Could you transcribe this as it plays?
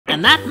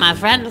And that, my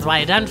friend, is why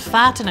you don't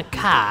fart in a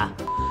car.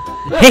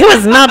 He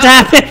was not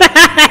happy.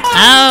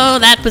 Oh,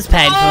 that was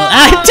painful.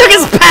 Oh, he took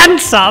his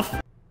pants off.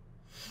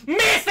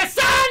 Mr.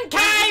 Sun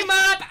came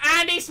up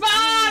and he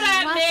smiled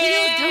at me. What are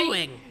you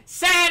doing?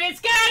 Said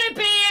it's gonna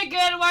be a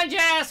good one,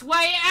 just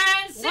wait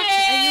and see. What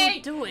are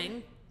you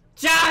doing?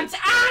 Jumped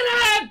out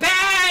of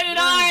bed and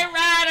I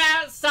ran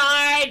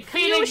outside.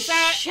 Can you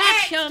shut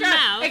your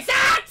mouth?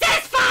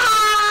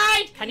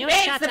 Satisfied. Can you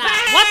it's shut the up?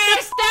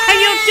 What the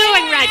are you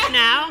doing right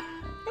now?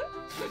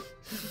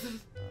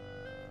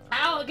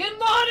 Oh, good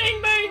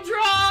morning,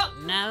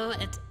 Moondrop. No,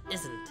 it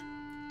isn't.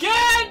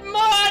 Good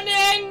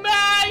morning,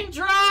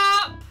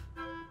 Moondrop.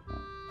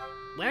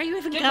 Where are you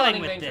even Good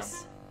going morning, with Moondrop.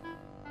 this?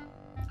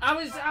 I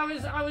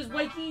was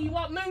waking you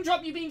up,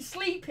 Moondrop. You've been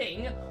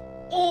sleeping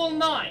all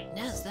night.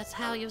 Yes, that's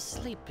how you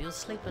sleep. You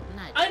sleep at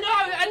night. I know,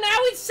 and now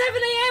it's 7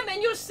 AM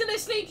and you're still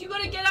asleep. You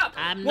gotta get up.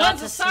 I'm Once not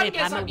the sun asleep.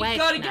 gets I'm up, awake you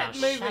gotta now.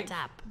 get moving. Shut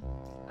up.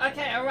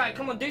 Okay, all right.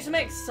 Come on, do some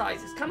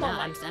exercises. Come on.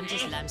 I'm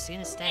just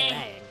gonna stay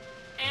laying.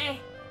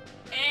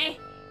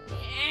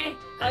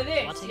 Like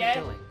this, What are yeah?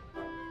 you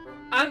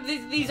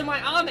doing? These are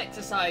my arm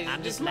exercises.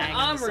 I'm just my laying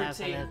arm on the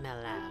sofa. routine. Leave me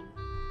alone.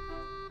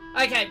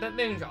 Okay, but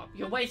Moondrop,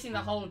 you're wasting the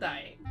whole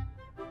day.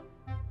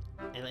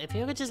 If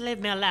you could just leave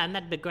me alone,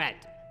 that'd be great.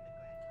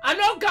 I'm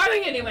not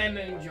going anywhere,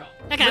 Moondrop.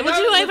 Okay, would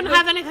you even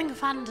have anything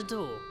fun to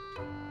do?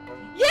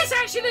 Yes,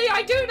 actually,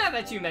 I do now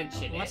that you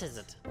mention it. What is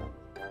it?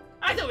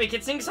 I thought we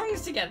could sing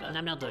songs together.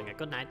 I'm not doing it.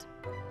 Good night.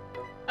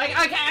 Okay.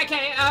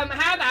 How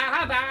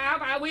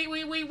about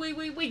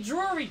we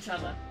draw each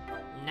other?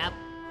 Nope.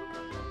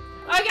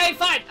 Okay,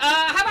 fine.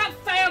 How about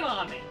fail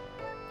army?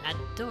 I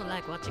do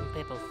like watching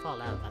people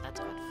fall over. That's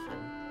quite fun.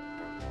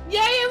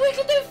 Yeah, we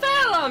can do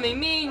fail army.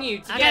 Me and you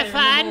together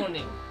fine. in the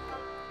morning.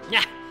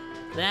 Yeah.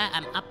 There,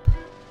 I'm up.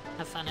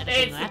 Have fun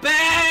editing It's that. the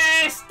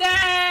best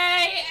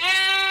day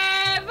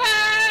ever.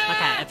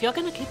 Okay, if you're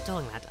gonna keep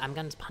doing that, I'm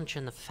gonna punch you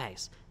in the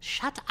face.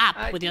 Shut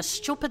up with your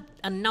stupid,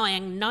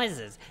 annoying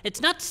noises. It's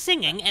not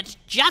singing, it's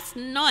just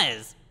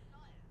noise.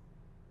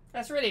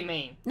 That's really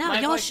mean. No, My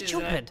you're voice is,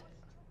 stupid.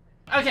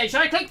 Okay,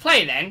 shall I click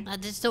play then?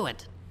 Just do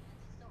it.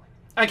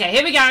 Okay,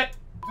 here we go.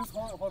 Just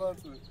hold on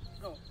to it.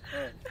 Go.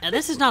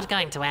 This is not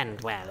going to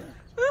end well.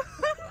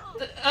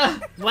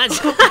 What?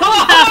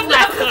 Oh,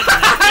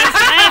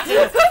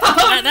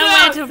 no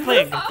way to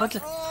big. But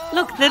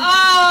look,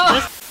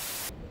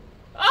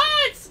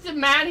 it's the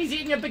man. He's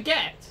eating a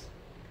baguette.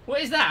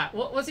 What is that?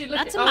 What's he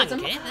looking? That's a monkey.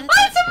 It's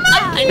a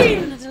monkey.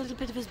 It's a little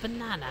bit of his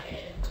banana.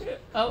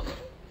 Oh.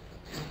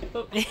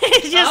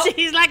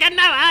 He's like,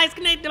 no, I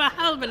can eat a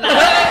whole banana.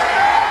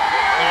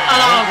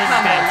 Come on.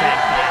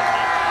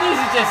 These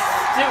are just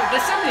stupid.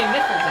 There's so many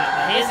nipples out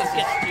there. This is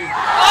just stupid.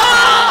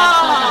 That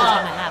was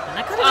gonna happen.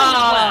 That could have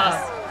been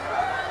worse.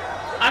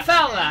 I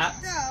felt that.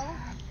 So,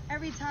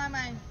 every time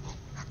I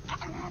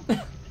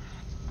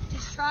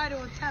just try to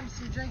attempt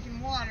some drinking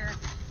water.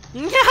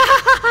 Yo! I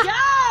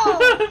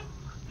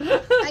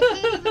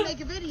can't even make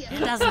a video. He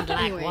doesn't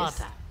like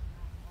water.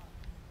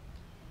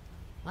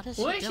 What is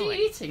she doing? What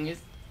is she eating?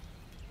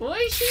 What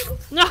is she?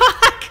 No,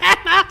 it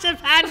came out of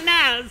her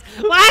nose.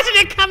 Why did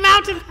it come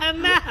out of her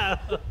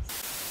nose?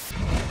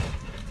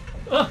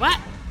 What?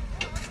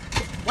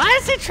 Why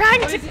is he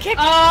trying to kick?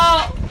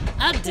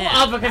 Oh dear.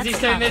 Oh, because he's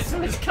doing this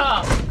from his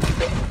car.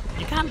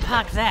 You can't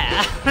park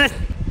there.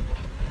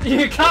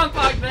 You can't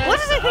park there. What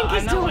does he think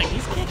he's doing?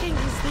 He's kicking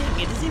his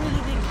thing. Does he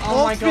really think?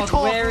 Oh my God,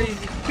 where is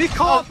he? The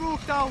car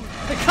broke down.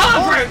 The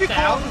car broke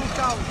down.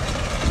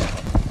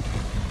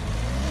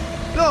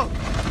 Look.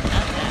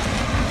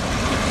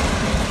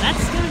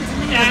 That's going to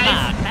leave a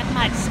mark. That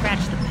might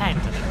scratch the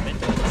paint a little bit.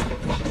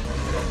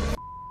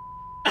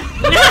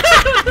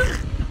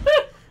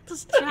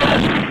 Just try.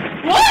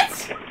 What?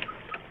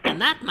 And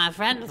that, my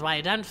friend, is why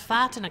you don't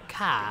fart in a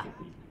car.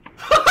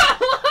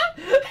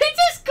 He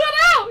just got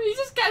out. He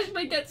just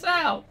casually gets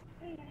out.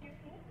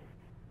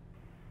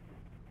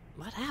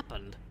 What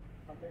happened?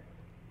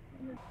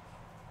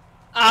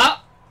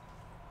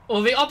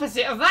 Or the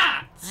opposite of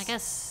that. I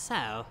guess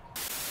so.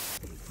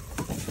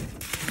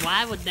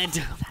 Why would they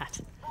do that?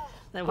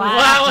 Well,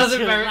 that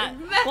wasn't very.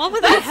 What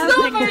were they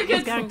hoping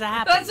was going to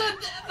happen?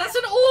 That's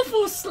an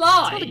awful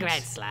slide. It's not a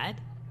great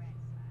slide.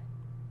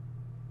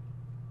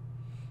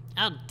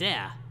 Oh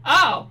dear.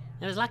 Oh.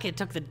 It was lucky it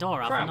took the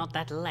door off and not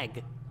that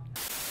leg.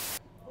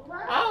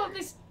 Oh,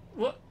 this.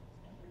 What?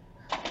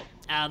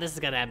 Oh, this is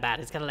gonna end bad.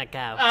 He's gonna let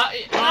go.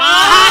 Hit him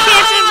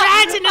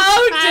right in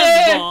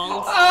his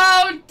balls.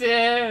 Oh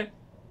dear.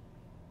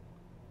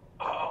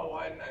 Oh,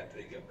 why didn't I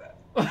think of that?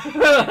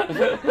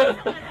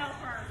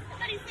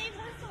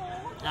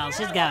 Oh,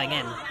 she's going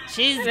in.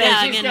 She's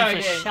going in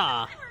for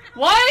sure.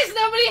 Why is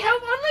nobody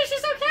helping? Oh no,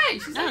 she's okay.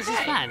 She's okay.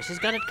 She's fine. She's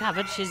got it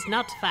covered. She's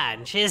not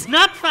fine. She's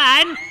not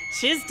fine.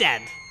 She's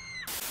dead.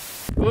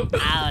 Oh, no.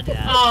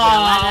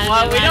 Oh,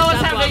 well, we know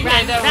what's happening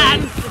here, don't we? Run!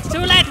 It's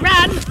too late,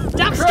 run!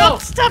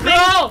 Stop stopping!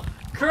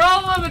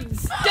 Crawl, woman!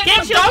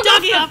 Get your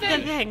doggy off the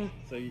thing!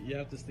 So you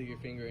have to stick your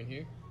finger in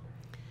here?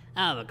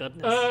 Oh my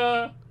goodness. Oh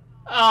no!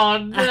 Oh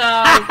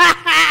no!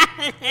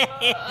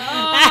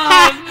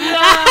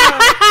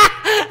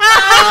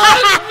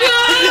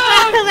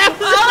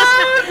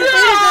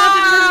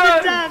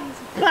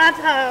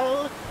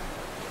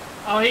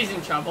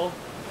 trouble.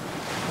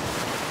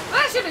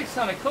 That actually looks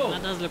kind of cool.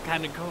 That does look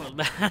kind of cool.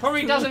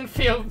 Probably doesn't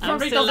feel.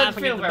 Probably I'm still doesn't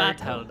laughing feel at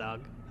the very butthole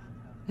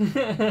cool.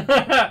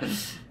 dog.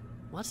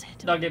 What's it?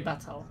 Doggy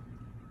butthole.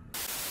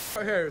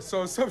 Here,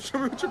 so show me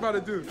what you're about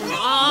to do.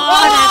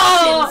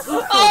 Oh, that's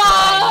insane.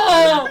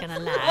 I'm not gonna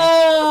lie.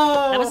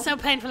 Oh! That was so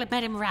painful it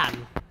made him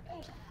run.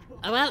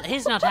 Oh well,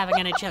 he's not having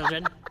any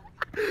children.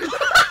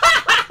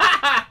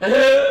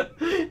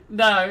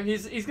 No,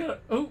 he's gonna.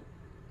 Ooh.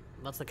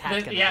 What's the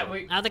cat gonna yeah,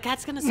 do? Oh, the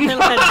cat's gonna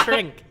spill and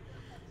drink.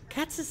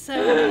 Cats are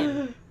so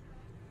mean.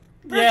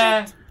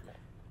 Yeah.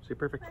 Say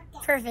perfect.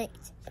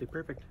 Perfect. Say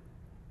perfect.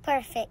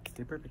 Perfect.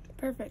 Say perfect.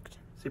 Perfect.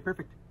 Say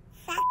perfect.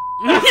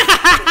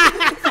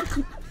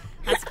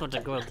 That's pretty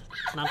good.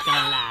 Not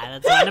gonna lie,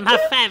 that's one of my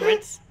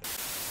favorites.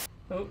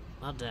 Oh.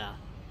 Oh dear,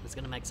 it's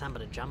gonna make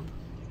somebody jump.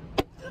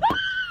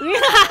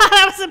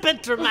 That was a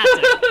bit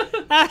dramatic.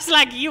 That was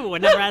like you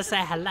whenever I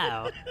say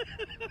hello.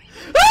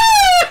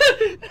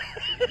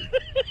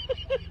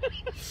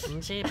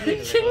 Gee,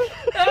 if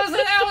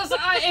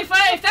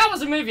that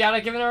was a movie, I'd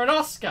have given her an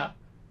Oscar.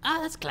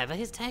 oh, that's clever.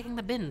 He's taking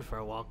the bin for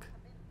a walk.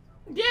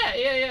 Yeah.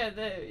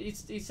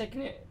 He's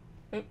taking it.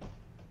 Oh.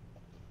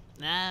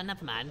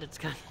 Never mind. It's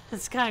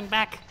going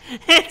back.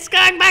 It's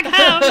going back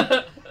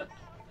home.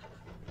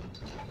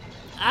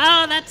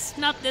 Oh, that's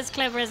not as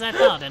clever as I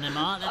thought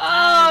anymore.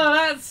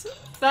 That's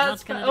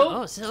not gonna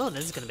oh.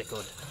 this is gonna be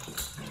good.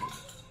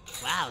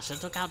 Wow, she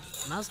took out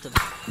most of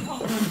it.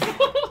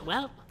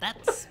 Well,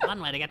 that's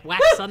one way to get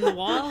wax on the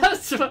wall.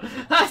 That's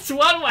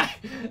one way.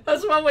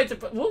 That's one way to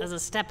put. Whoop. There's a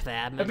step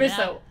there.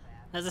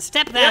 There's a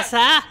step there,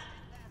 sir.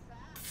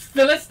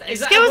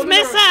 Excuse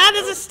me, sir.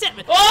 There's a step.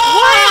 Oh!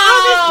 Why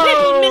are these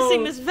people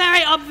missing this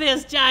very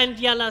obvious giant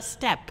yellow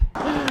step?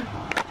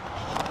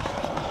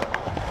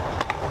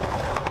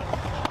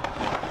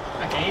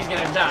 Okay, he's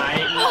gonna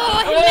die.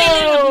 Oh, he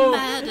nearly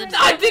murdered.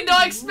 I did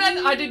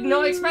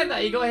not expect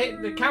that. He got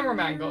hit. The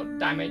cameraman got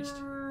damaged.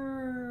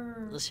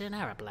 Was she an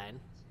aeroplane?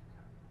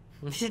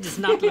 She does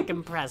not look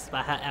impressed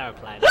by her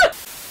aeroplane.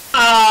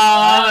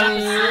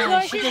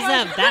 Oh, She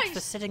deserved that for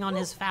sitting on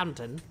his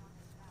fountain.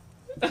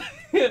 what?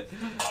 Oh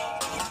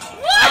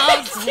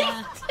dear.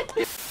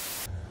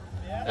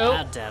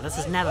 Oh dear, this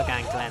is never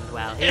going to end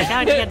well. He's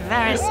going to get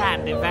very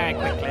sandy very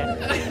quickly.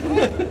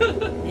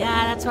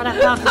 Yeah, that's what I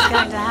thought was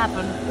going to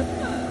happen.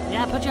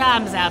 Yeah, put your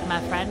arms out,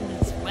 my friend.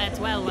 It's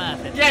well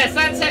worth it. Yes,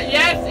 that's it.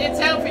 Yes, it's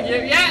helping you.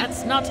 Yeah.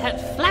 That's not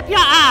flap your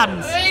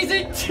arms.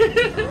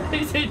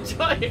 He's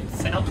enjoying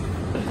himself.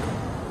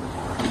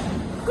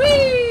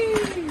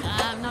 Whee!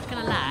 I'm not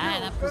gonna lie,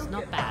 that was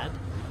not bad.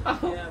 Oh.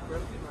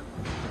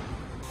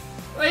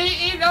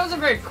 Well, that was a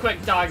very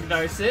quick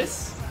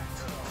diagnosis.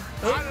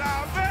 Oh.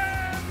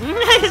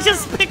 He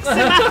just picks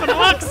him up and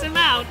walks him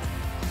out.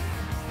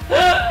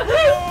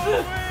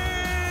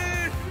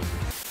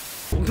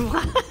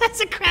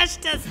 That's a crash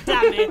test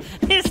dummy.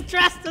 He's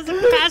dressed as a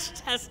crash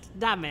test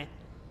dummy.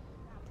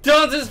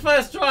 Daughter's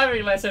first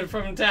driving lesson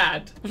from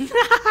Dad.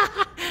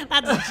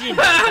 That's genius.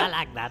 I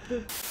like that.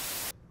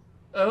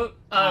 Oh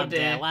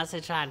dear. What's he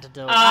trying to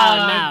do? Oh,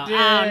 no. dear.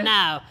 Oh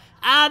no.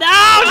 Oh no!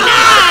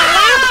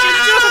 Why would you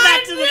do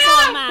that to the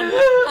poor man?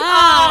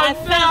 Oh, I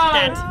felt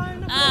that.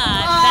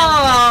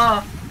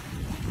 Oh,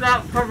 that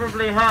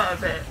probably hurt a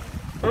bit.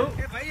 Oh.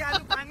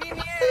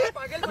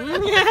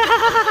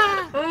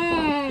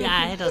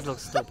 Yeah, he does look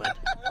stupid.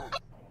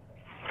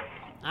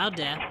 Oh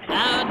dear.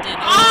 Oh dear.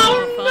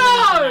 Oh, falling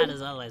off the no! ladder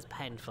is always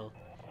painful.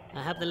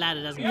 I hope the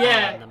ladder doesn't fall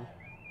Yeah. on them.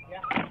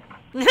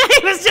 He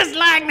was just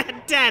lying there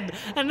dead,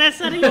 and they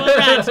said he walked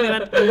around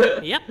and he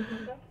went, yep.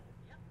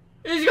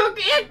 He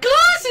had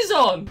glasses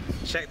on!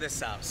 Check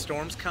this out.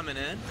 Storm's coming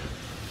in.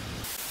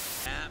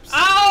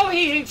 Oh,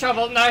 he's in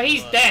trouble. No,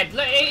 he's dead.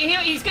 Look,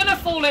 he's gonna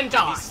fall and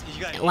die.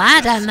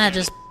 Why don't they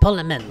just pull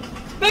him in?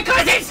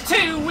 Because it's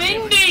too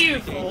windy, you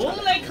fool.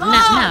 They can't.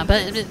 No,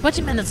 but what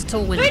do you mean it's too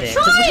windy? They're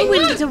trying, Too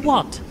windy look. to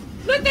what?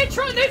 Look, they're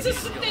trying.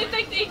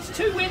 It's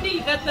too windy.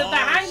 The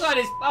hang glide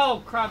is.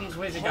 Oh, crumbs,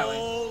 where's it going?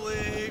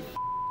 Holy.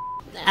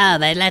 Oh,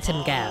 they let him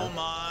Oh go.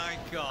 my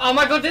god. Oh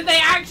my god, did they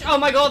actually? Oh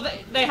my god,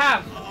 they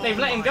have. They've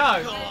let him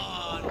go.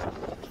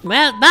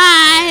 Well,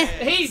 bye!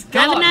 He's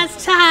gone. Have a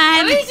nice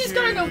time! At least he's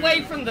going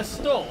away from the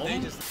storm.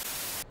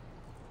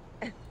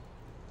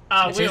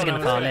 Oh, we She's all gonna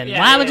know fall what's in. yeah,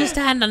 Why yeah, would you yeah.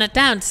 stand on it?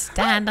 Don't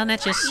stand on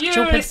it, you You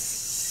stupid...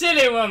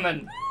 silly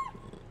woman.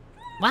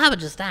 Why would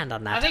you stand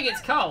on I that? think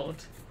it's cold.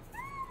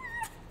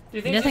 Do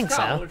you think You it's think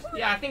so? cold?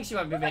 Yeah, I think she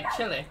might be a bit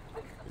chilly.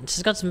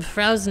 She's got some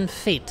frozen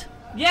feet.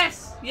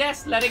 Yes,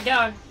 let it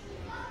go.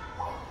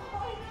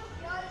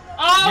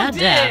 Oh No, dear.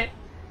 dear.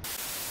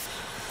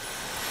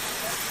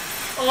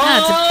 Oh,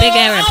 it's a big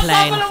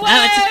aeroplane.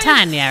 Oh, it's a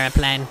tiny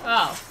aeroplane.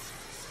 Oh.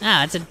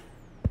 Oh, it's a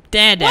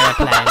dead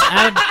aeroplane.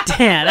 Oh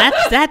dear, that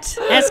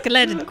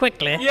escalated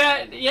quickly.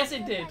 Yeah, yes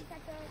it did.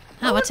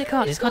 Oh, what's it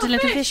called? He's caught a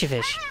little fishy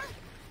fish.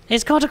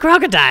 He's caught a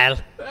crocodile.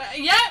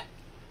 Yeah,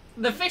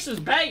 the fish was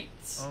bait.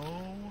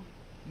 Oh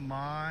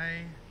my.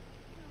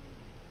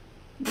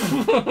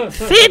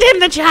 Feed him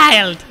the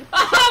child!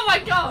 Oh my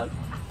god.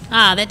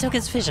 Ah, they took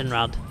his fishing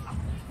rod.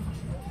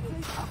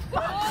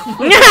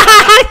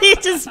 He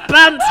just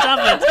bounced off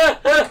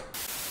it.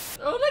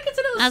 Oh, look, it's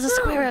a little There's a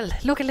squirrel.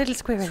 Look, a little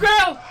squirrel.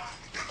 Squirrel!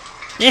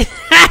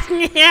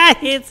 Yeah,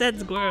 he said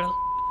squirrel.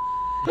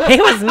 He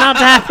was not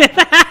happy.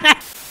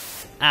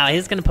 Oh,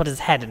 he's gonna put his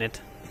head in it.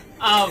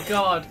 Oh,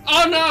 God.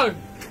 Oh, no!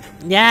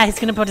 Yeah, he's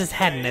gonna put his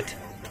head in it.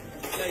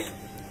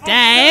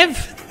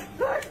 Dave!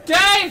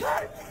 Dave!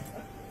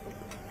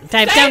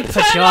 Dave, don't put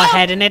turn your off!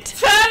 head in it.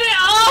 Turn it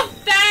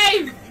off,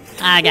 Dave!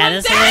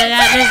 Okay,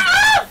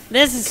 Dave,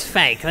 this is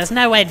fake. There's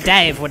no way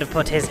Dave would have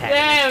put his head.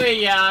 There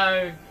we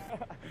go.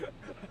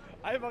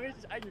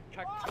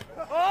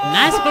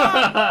 Nice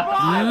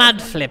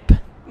mud flip.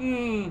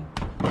 Mm.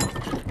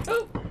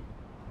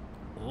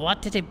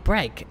 What did he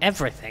break?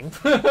 Everything.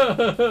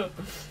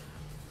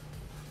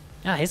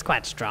 Oh, he's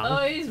quite strong.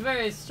 Oh, he's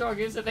very strong,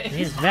 isn't he?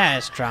 He's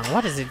very strong.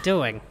 What is he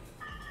doing?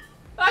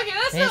 Okay,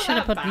 that's He not should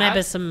have that put bad.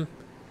 maybe some...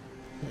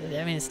 I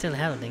mean, he's still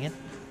holding it.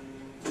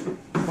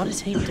 What is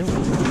he doing?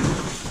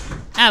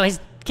 Oh, he's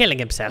killing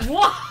himself.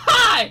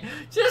 Why?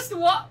 Just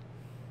what?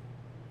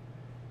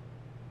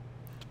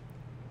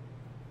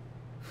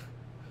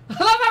 I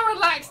love how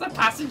relaxed the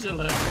passenger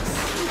looks.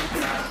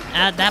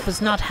 That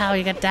was not how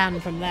you get down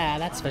from there,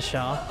 that's for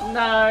sure.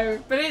 No,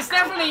 but it's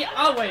definitely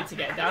a way to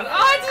get down.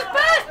 Oh, it's his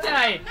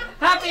birthday!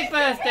 Happy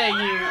birthday,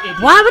 you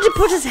idiot. Why would he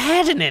put his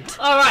head in it?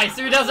 Alright,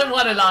 so he doesn't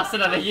want to last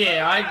another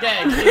year, I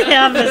get it. He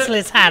obviously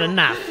has had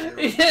enough.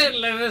 He didn't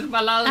live as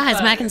my last Ah, he's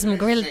birthday. making some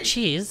grilled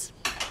cheese.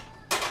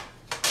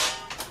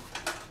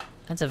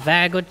 That's a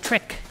very good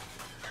trick.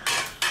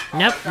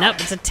 Nope, nope,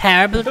 it's a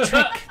terrible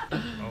trick.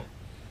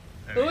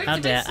 Oh, it's Oh a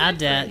bit dear, oh slippery.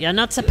 dear. You're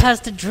not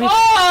supposed to drift.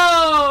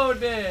 Oh,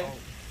 dear.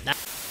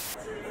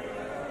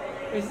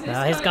 Is this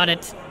Oh, he's like- got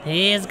it.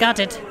 He's got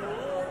it.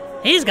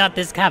 He's got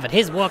this covered.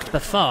 He's walked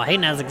before. He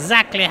knows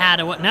exactly how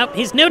to walk. Nope,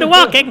 he's new to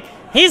walking.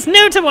 He's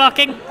new to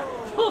walking.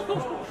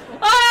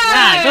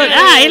 Ah, good.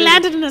 Ah, he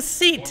landed in a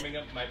seat.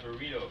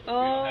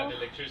 Oh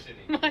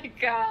my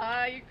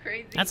god, you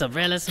crazy. That's a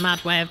really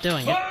smart way of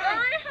doing it.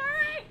 Hurry,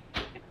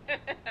 hurry!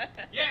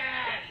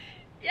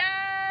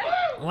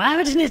 Yeah! Why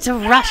would you need to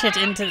rush it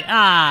into...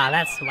 Ah,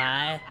 that's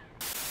why.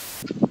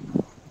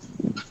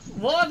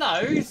 What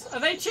are those? Are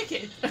they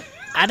chicken?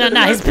 I don't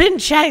know. He's been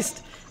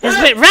chased. He's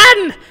been...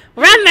 Run!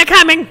 Run, they're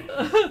coming!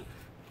 Oh,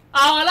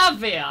 I love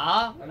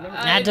VR.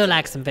 I do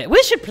like some VR.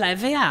 We should play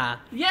VR.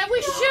 Yeah,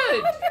 we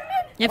should.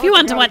 If you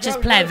want to watch us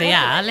play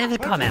VR, leave a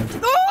comment.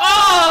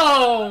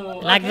 Oh!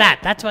 Like okay. that.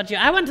 That's what you...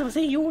 I want to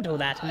see you do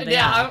that in VR.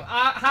 Yeah,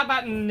 how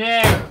about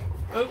no?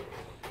 Oh,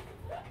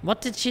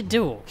 What did she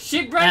do?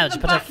 she broke Oh, the she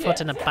put bucket. her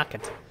foot in a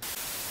bucket.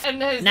 And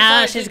there's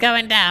Now decided she's to-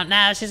 going down.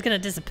 Now she's going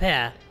to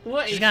disappear.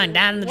 What She's is- going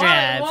down the why,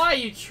 drive. Why are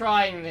you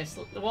trying this?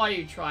 Why are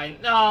you trying?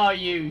 Oh,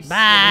 you.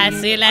 Bye.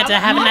 silly- See you later.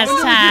 Have a nice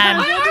time.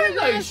 I own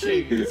those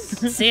shoes.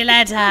 See you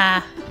later.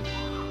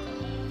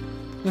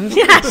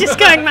 Yeah, she's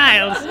going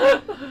miles.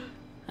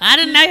 I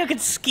didn't know you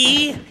could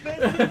ski.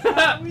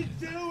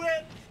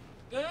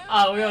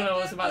 Oh, we all know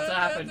what's about to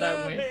happen,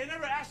 don't we?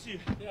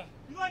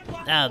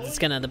 Oh,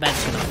 the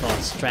bed's gonna fall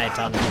straight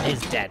on him.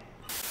 He's dead.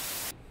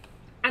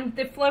 And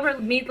the flour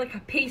made like a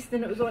paste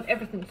and it was on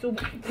everything, so...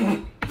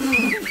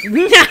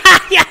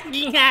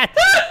 Yeah.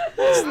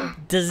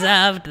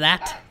 Deserved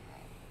that.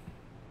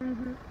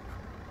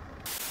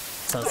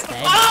 So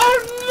stay.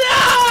 Oh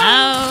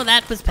Oh,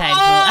 that was painful.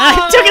 Oh,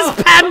 he took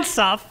his pants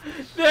off. no!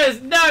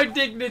 There's no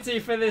dignity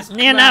for this.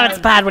 You know it's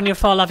bad when you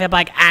fall off your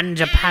bike and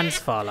your pants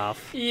fall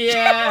off.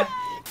 Yeah.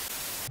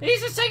 He's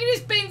just taking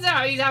his bins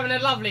out. He's having a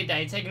lovely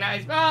day taking out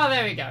his. Oh,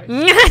 there we go.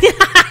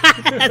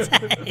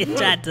 He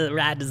tried to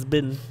ride his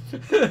bin.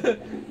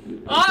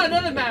 Oh,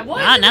 another man.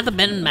 What? Oh, another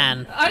bin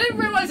man. I didn't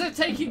realise that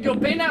taking your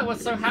bin out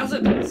was so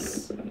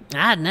hazardous.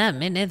 Ah, no,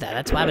 me neither.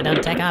 That's why we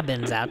don't take our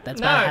bins out. That's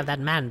why No. I have that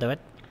man do it.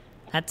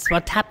 That's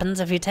what happens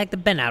if you take the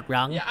bin out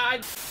wrong.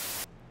 Yeah,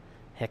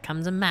 Here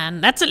comes a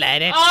man. That's a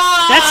lady.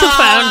 Oh, That's the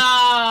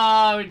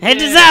phone. He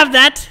dear. deserved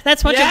that.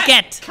 That's what Yeah, you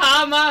get.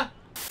 Karma.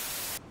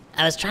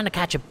 I was trying to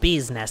catch a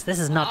bee's nest. This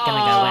is not going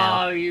to go Oh,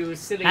 well. you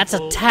silly That's a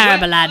fool.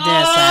 terrible Wait.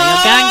 idea, sir.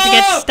 You're going to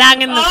get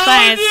stung in the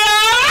face.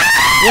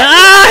 Yeah.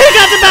 Oh, he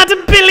got about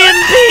 1 billion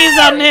peas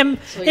on him.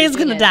 He's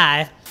going to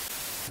die.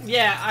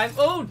 Yeah, I'm.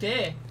 Oh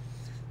dear.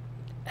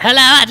 Hello,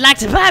 I'd like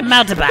to buy a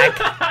motorbike.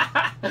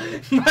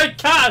 My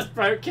car's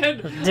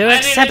broken. Do I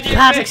accept need a new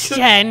part fix.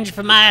 exchange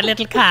for my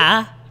little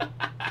car.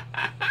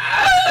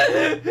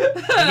 You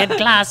get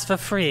glass for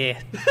free.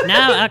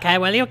 No? Okay,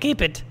 well, you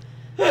keep it.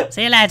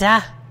 See you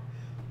later.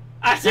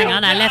 Hang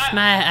on, I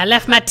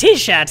left my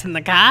t-shirt in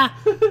the car.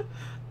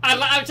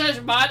 I've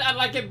changed mine. I'd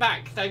like it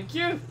back. Thank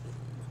you.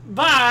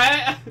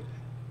 Bye.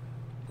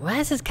 Why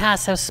is his car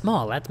so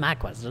small? That's my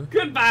question.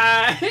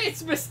 Goodbye.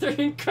 It's Mr.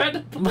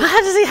 Incredible.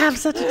 Why does he have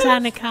such a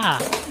tiny car?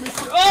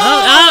 Oh,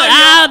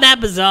 Oh, that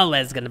was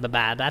always going to be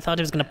bad. I thought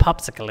he was going to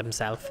popsicle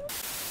himself.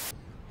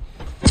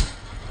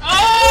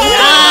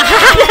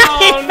 Oh,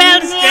 He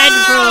fell straight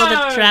through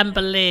the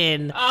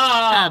trampoline.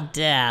 Oh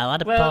dear,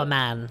 what a poor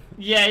man.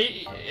 Yeah,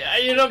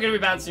 you're not going to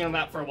be bouncing on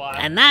that for a while.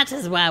 And that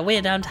is why we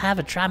don't have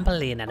a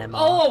trampoline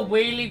anymore. Oh, a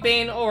wheelie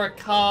bin, or a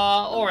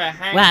car, or a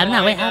hang Well,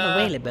 no, we glider, have a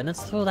wheelie bin.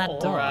 It's through that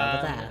door over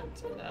there.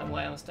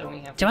 What else don't we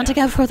have? Do you want to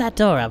go through that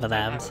door over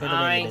there and have see the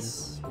wheelie bin?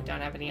 ice. We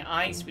don't have any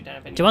ice. We don't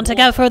have any. Do you want to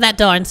go through that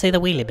door and see the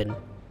wheelie bin?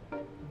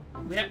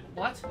 Yeah,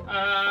 what?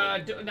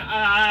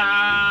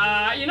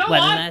 You know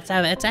Well, what? it's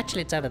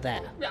over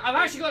there. I've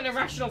actually got an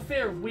irrational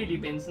fear of wheelie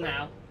bins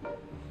now.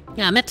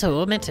 Yeah, me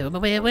too.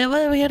 But we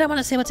don't want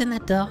to see what's in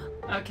that door.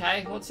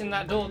 Okay, what's in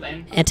that door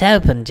then? It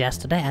opened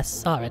yesterday. I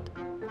saw it.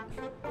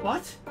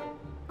 What?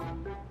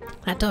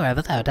 That door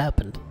over there, it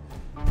opened.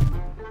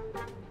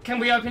 Can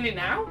we open it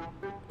now?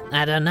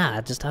 I don't know.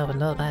 I just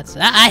opened all that.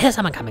 I hear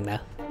someone coming though.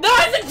 No,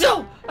 it's a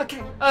door!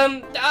 Okay,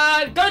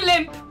 go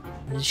limp!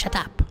 Shut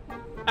up.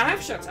 I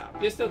have shut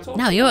up. You're still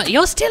talking. No,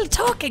 you're still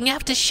talking. You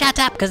have to shut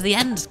up because the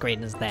end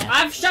screen is there.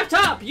 I've shut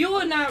up! You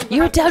are now.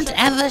 You don't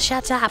ever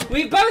shut up.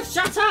 We both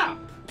shut up!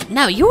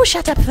 No, you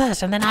shut up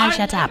first and then I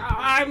shut up.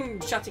 I'm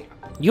shutting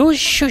up. You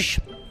shush.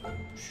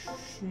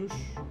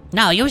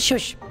 No, you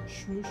shush.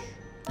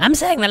 I'm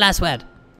saying the last word.